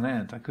kill an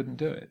ant, I couldn't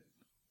do it.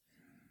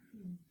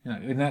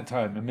 In that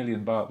time,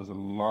 1,000,000 baht was a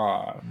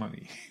lot of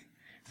money.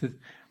 He said,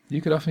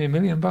 you could offer me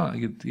 1,000,000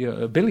 baht,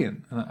 $1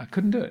 billion, and I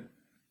couldn't do it.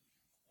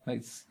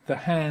 Like the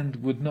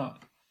hand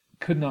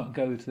could not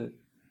go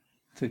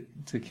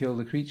to kill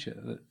the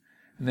creature.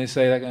 And they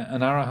say like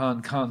an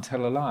arahant can't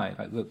tell a lie,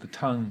 like the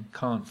tongue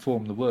can't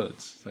form the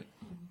words. It's like,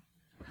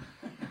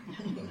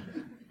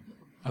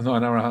 I'm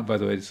not an arahant, by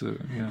the way, so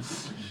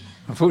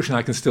unfortunately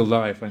I can still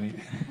lie if I need.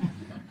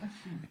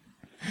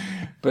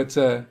 But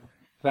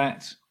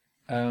that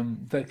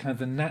kind of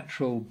the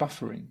natural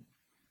buffering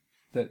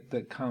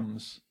that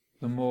comes,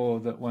 the more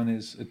that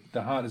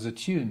the heart is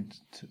attuned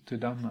to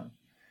Dhamma.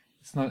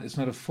 It's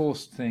not a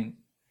forced thing,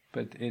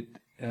 but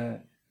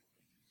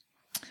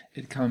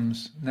it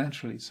comes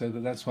naturally. So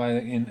that's why,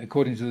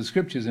 according to the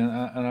scriptures, an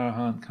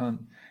arahant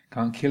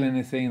can't kill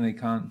anything. They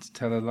can't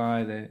tell a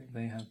lie.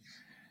 They have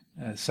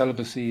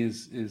celibacy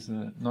is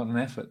not an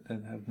effort. They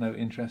have no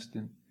interest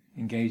in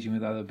engaging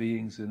with other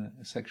beings in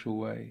a sexual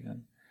way.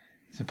 And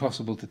it's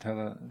impossible to tell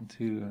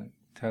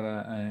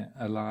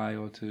a lie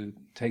or to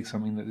take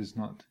something that is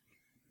not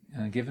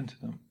given to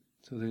them.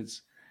 So that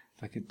it's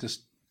like it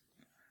just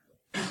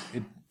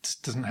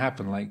doesn't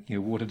happen. Like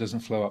water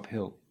doesn't flow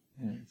uphill.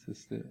 It's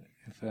just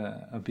if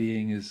a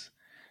being is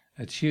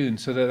attuned,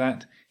 so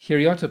that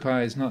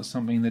Hiriyottapa is not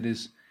something that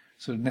is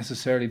sort of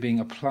necessarily being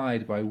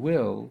applied by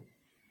will,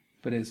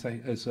 but it's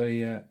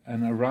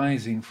an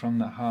arising from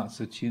the heart's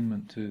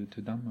attunement to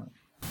Dhamma.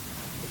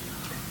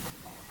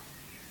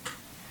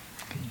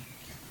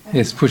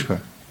 Yes, Pushpa.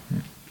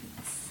 Yeah.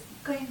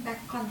 Going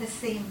back on the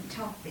same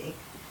topic,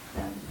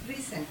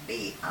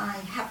 recently I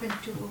happened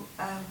to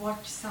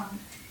watch some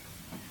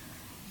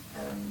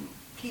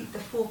keep the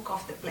fork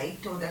off the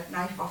plate or the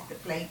knife off the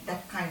plate,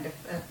 that kind of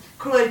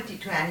cruelty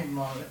to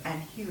animal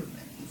and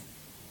humans.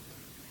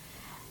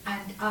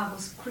 And I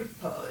was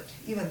crippled,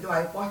 even though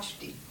I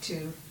watched it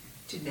to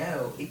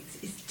know.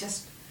 It's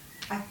just,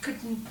 I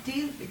couldn't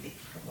deal with it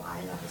for a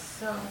while. I was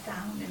so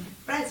down and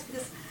depressed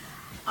because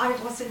I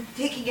wasn't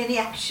taking any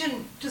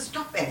action to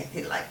stop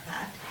anything like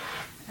that.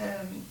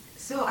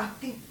 So I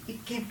think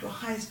it came to a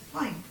highest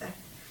point that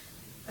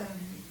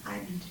I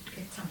needed to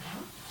get some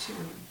help to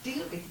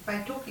deal with it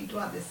by talking to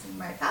others in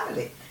my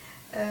family.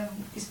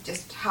 It's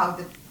just how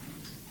the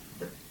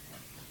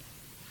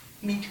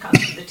meat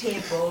comes to the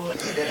table, that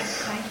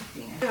kind of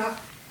thing.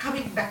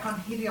 Coming back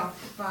on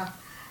Hiriyottapa,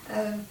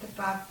 the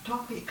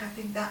topic, I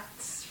think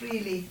that's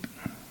really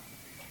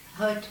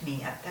hurt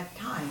me at that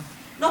time.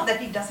 Not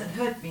that it doesn't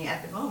hurt me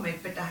at the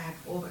moment, but I have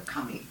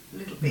overcome it a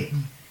little bit.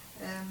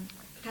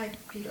 But I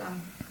feel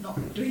I'm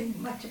not doing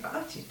much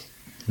about it.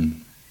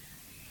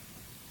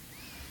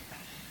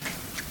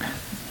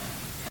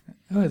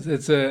 Oh,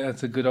 it's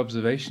a good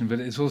observation,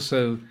 but it's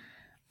also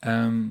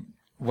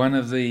one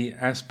of the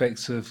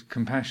aspects of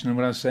compassion. And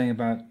what I was saying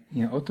about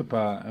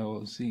ottappa,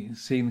 or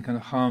seeing the kind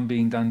of harm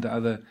being done to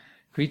other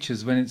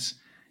creatures, when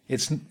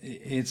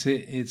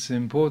it's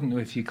important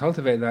if you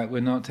cultivate that,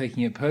 we're not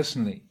taking it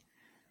personally.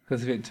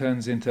 Because if it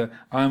turns into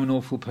I'm an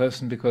awful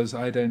person because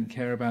I don't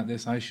care about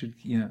this, I should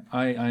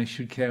I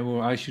should care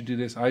more, I should do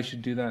this, I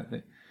should do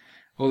that.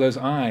 All those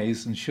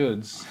I's and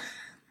shoulds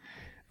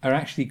are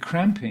actually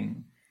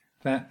cramping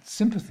that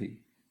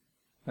sympathy,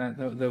 that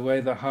the way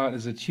the heart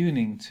is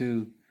attuning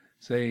to,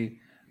 say,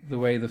 the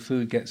way the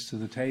food gets to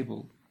the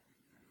table,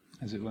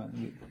 as it were.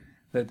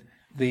 That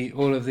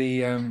all of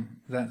the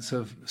that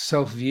sort of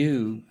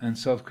self-view and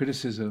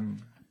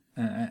self-criticism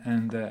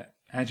and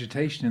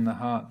agitation in the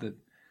heart that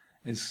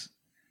is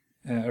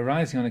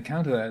arising on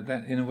account of that,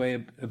 that in a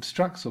way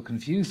obstructs or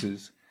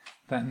confuses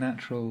that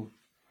natural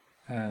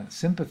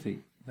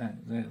sympathy,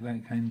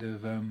 that kind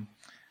of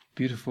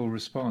beautiful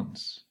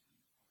response.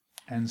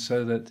 And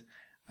so that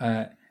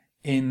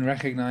in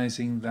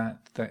recognizing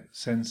that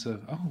sense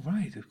of, oh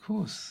right, of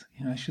course,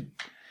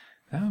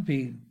 that would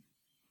be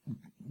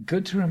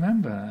good to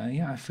remember.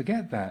 I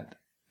forget that,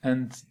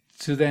 and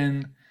to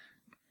then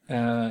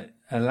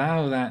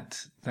allow that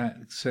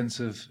sense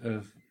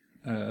of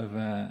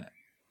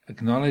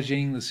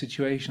acknowledging the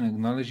situation,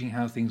 acknowledging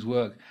how things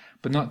work,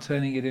 but not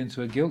turning it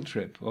into a guilt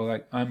trip or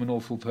like I'm an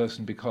awful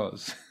person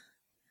because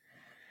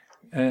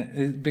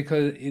we're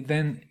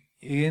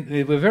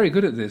very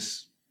good at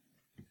this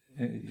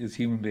as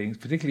human beings,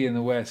 particularly in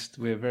the West.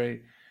 We're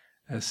very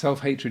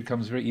self-hatred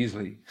comes very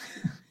easily,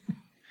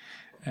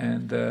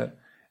 and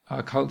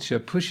our culture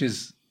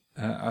pushes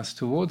us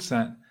towards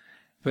that.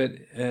 But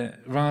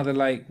rather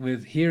like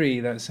with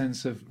hiri, that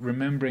sense of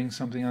remembering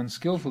something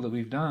unskillful that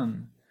we've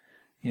done,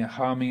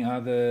 harming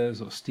others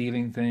or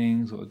stealing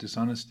things or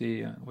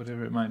dishonesty,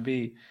 whatever it might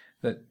be,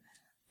 that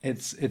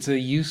it's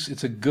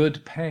a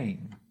good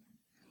pain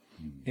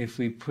if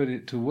we put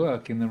it to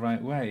work in the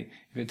right way.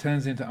 If it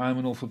turns into I'm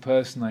an awful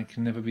person, I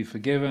can never be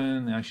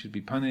forgiven, I should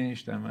be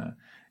punished, my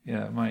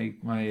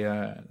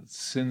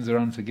sins are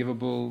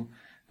unforgivable,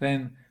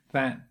 then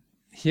that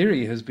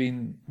hiri has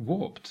been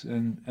warped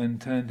and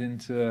turned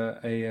into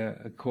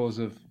a cause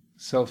of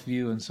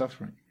self-view and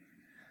suffering.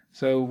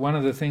 So one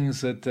of the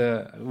things that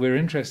we're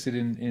interested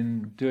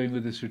in doing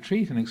with this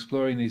retreat and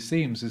exploring these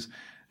themes is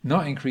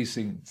not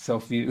increasing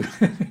self-view,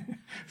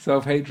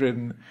 self-hatred,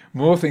 and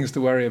more things to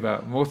worry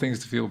about, more things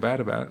to feel bad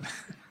about,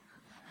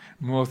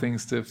 more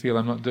things to feel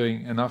I'm not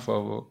doing enough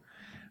of,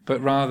 but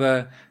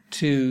rather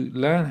to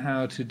learn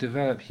how to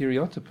develop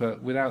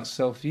hiri-ottappa without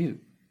self-view,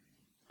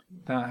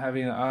 without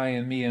having an I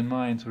and me and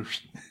mine sort of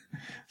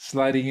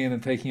sliding in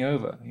and taking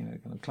over, kind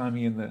of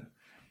climbing in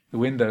the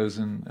windows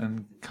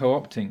and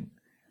co-opting.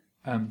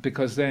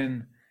 Because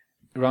then,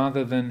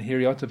 rather than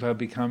hiri-ottappa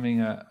becoming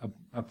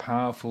a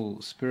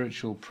powerful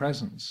spiritual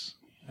presence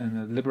and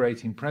a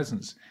liberating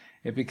presence,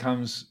 it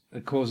becomes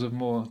a cause of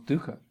more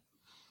dukkha,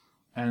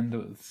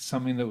 and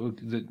something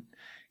that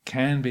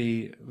can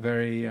be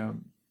very,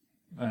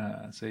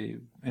 say,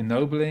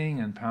 ennobling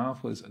and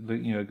powerful. Is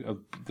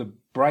the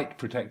bright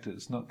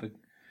protectors, not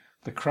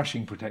the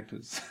crushing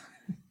protectors.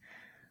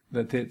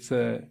 That it's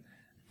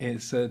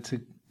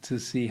to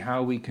see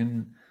how we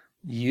can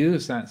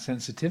use that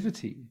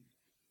sensitivity,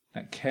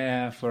 that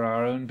care for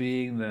our own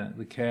being,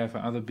 the care for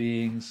other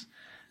beings,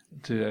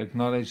 to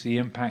acknowledge the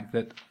impact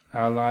that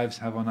our lives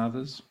have on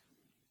others,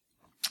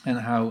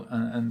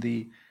 and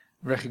the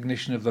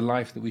recognition of the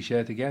life that we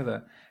share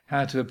together,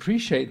 how to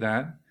appreciate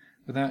that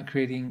without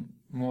creating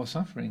more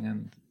suffering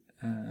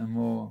and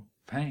more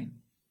pain.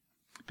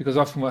 Because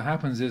often what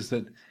happens is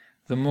that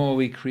the more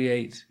we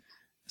create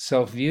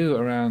self-view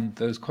around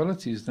those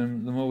qualities,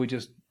 then the more we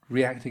just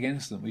react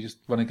against them. We just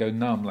want to go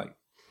numb, like,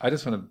 I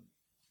just want to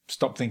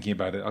stop thinking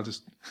about it. I'll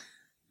just,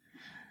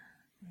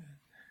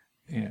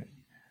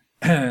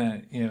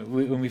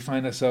 when we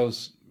find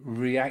ourselves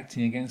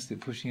reacting against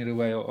it, pushing it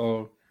away,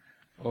 or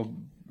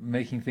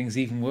making things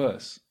even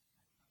worse.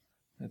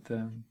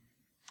 That,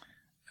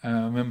 I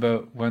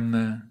remember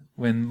when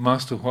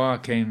Master Hua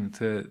came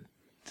to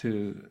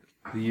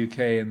the UK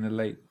in the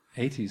late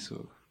 80s,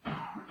 or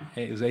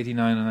it was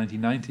 89 or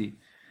 1990,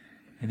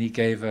 and he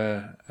gave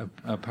a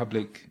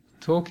public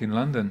talk in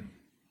London,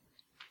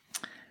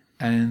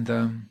 and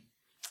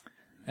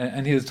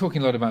he was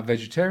talking a lot about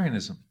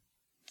vegetarianism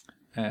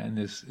in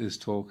this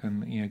talk,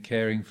 and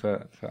caring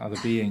for other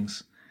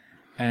beings.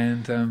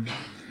 And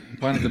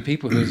one of the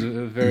people who was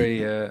a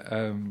very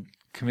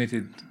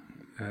committed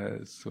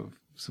sort of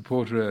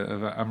supporter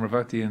of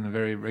Amaravati and a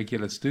very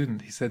regular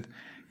student, he said,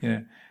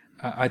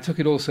 I took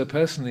it all so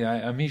personally,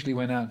 I immediately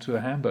went out to a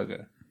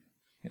hamburger.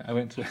 I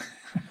went to,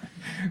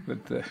 but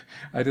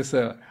I just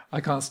I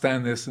can't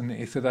stand this, and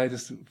he said I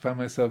just found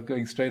myself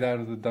going straight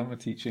out of the Dhamma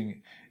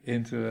teaching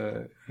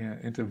into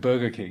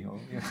Burger King, or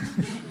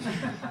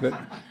but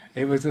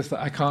it was just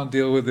I can't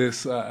deal with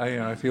this.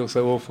 I feel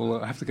so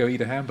awful. I have to go eat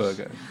a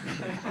hamburger,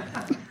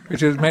 which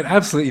has made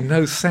absolutely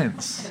no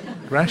sense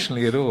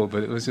rationally at all.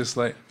 But it was just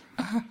like,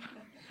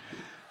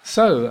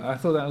 So I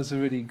thought that was a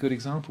really good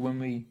example when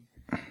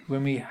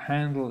we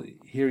handle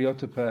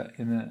hiri-ottappa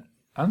in an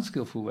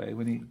unskillful way,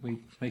 when we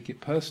make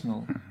it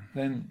personal,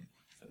 then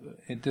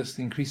it just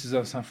increases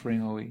our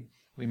suffering, or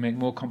we make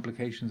more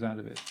complications out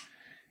of it.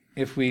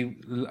 If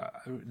we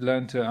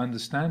learn to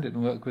understand it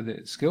and work with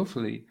it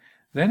skillfully,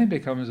 then it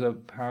becomes a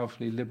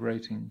powerfully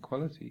liberating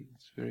quality.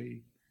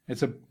 They're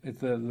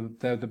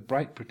the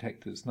bright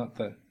protectors, not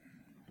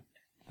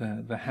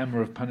the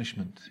hammer of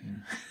punishment.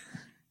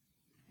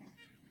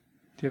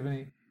 Do you have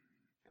any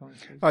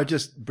comments?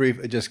 Just brief.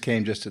 It just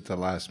came just at the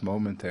last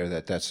moment there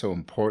that's so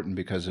important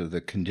because of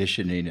the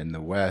conditioning in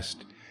the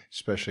West,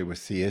 especially with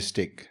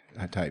theistic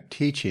type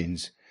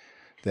teachings,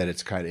 that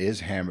it's kind of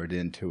is hammered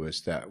into us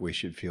that we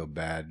should feel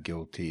bad,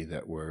 guilty,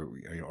 that we're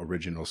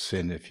original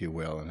sin, if you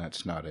will, and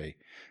that's not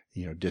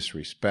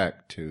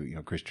disrespect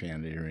to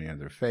Christianity or any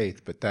other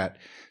faith, but that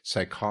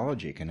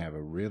psychology can have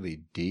a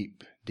really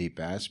deep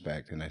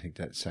aspect, and I think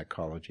that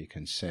psychology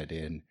can set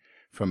in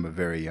from a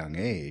very young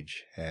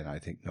age, and I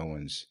think no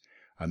one's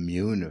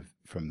immune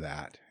from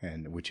that,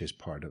 and which is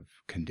part of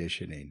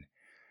conditioning.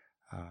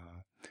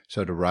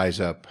 So to rise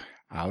up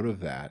out of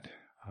that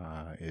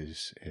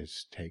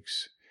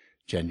takes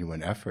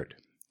genuine effort.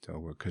 So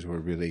because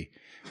we're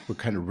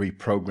kind of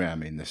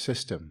reprogramming the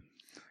system,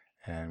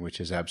 and which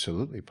is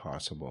absolutely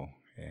possible.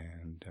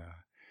 And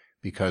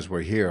because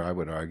we're here, I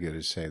would argue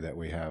to say that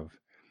we have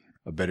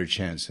a better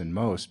chance than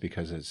most,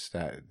 because it's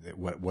that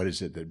what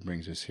is it that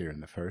brings us here in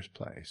the first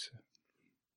place?